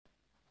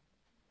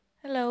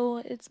Hello,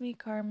 it's me,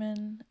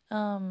 Carmen.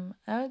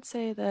 I would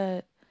say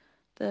that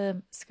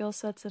the skill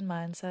sets and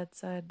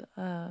mindsets I'd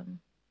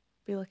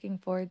be looking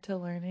forward to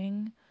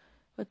learning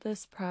with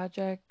this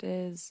project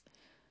is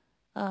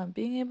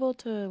being able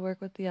to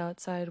work with the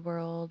outside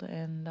world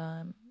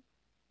and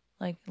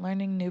like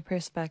learning new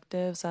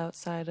perspectives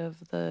outside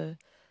of the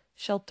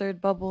sheltered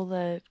bubble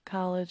that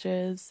college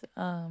is.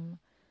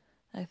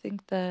 I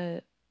think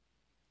that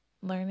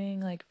learning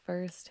like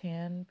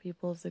firsthand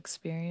people's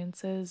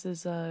experiences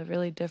is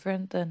really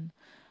different than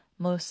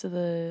most of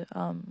the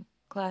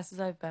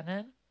classes I've been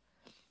in.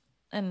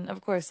 And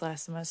of course,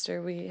 last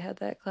semester we had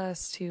that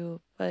class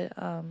too, but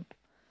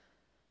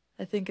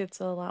I think it's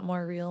a lot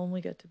more real when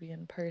we get to be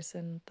in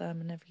person with them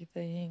and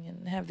everything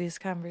and have these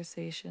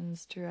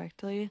conversations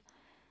directly.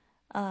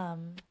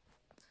 Um,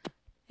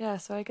 yeah,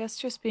 so I guess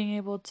just being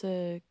able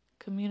to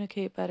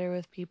communicate better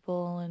with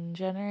people and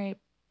generate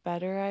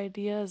better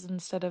ideas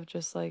instead of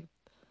just like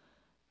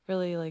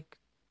really like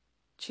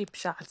cheap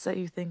shots that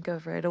you think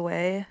of right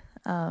away.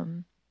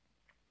 Um,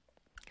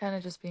 Kind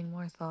of just being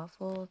more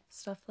thoughtful,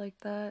 stuff like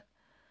that.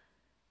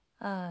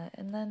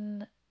 And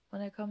then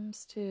when it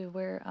comes to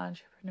where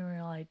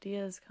entrepreneurial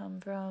ideas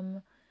come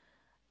from,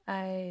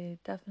 I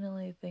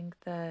definitely think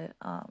that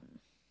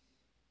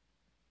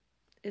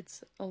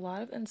it's a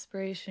lot of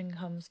inspiration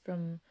comes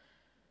from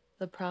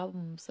the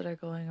problems that are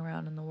going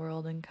around in the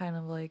world and kind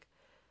of like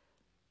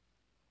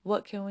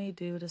what can we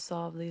do to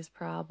solve these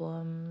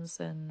problems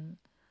and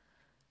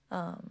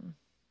um,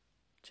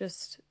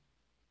 just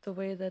the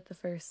way that the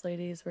first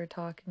ladies were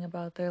talking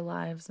about their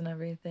lives and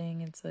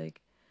everything. It's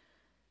like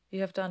you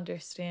have to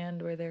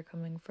understand where they're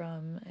coming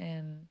from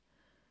and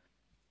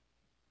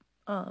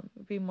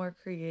be more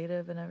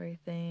creative and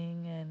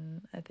everything.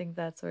 And I think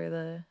that's where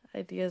the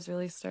ideas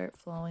really start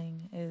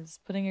flowing, is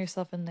putting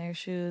yourself in their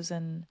shoes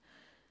and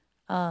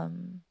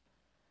um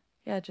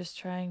yeah, just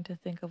trying to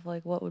think of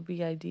like what would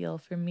be ideal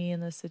for me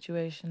in this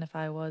situation if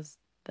I was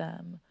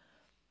them.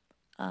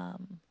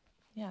 um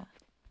yeah.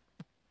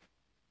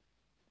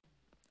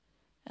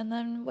 And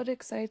then what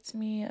excites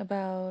me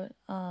about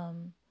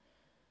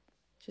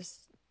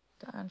just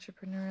the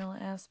entrepreneurial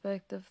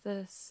aspect of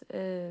this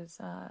is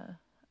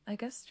I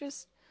guess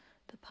just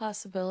the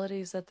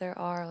possibilities that there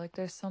are. Like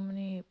there's so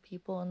many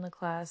people in the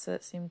class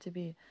that seem to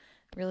be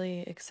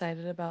really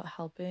excited about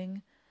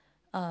helping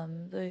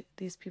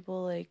these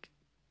people like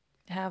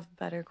have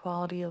better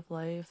quality of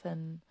life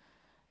and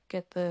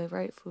get the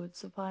right food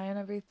supply and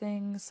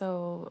everything.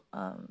 So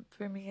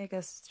for me, I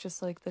guess it's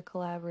just like the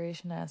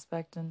collaboration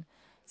aspect and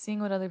seeing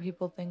what other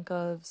people think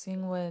of,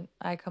 seeing what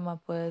I come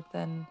up with,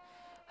 and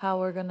how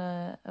we're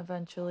gonna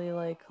eventually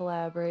like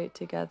collaborate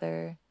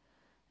together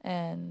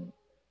and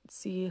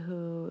see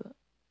who,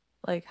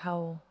 like,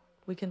 how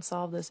we can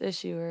solve this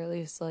issue or at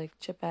least like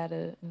chip at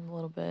it a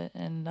little bit.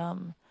 And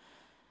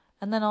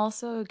then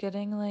also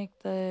getting like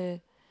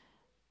the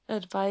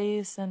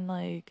advice and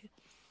like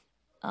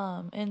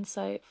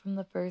insight from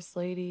the first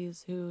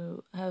ladies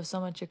who have so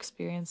much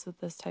experience with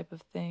this type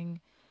of thing.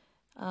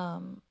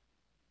 Um,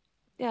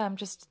 yeah,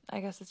 I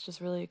guess it's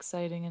just really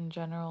exciting in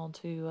general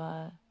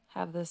to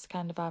have this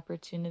kind of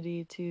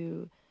opportunity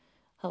to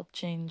help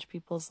change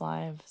people's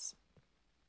lives.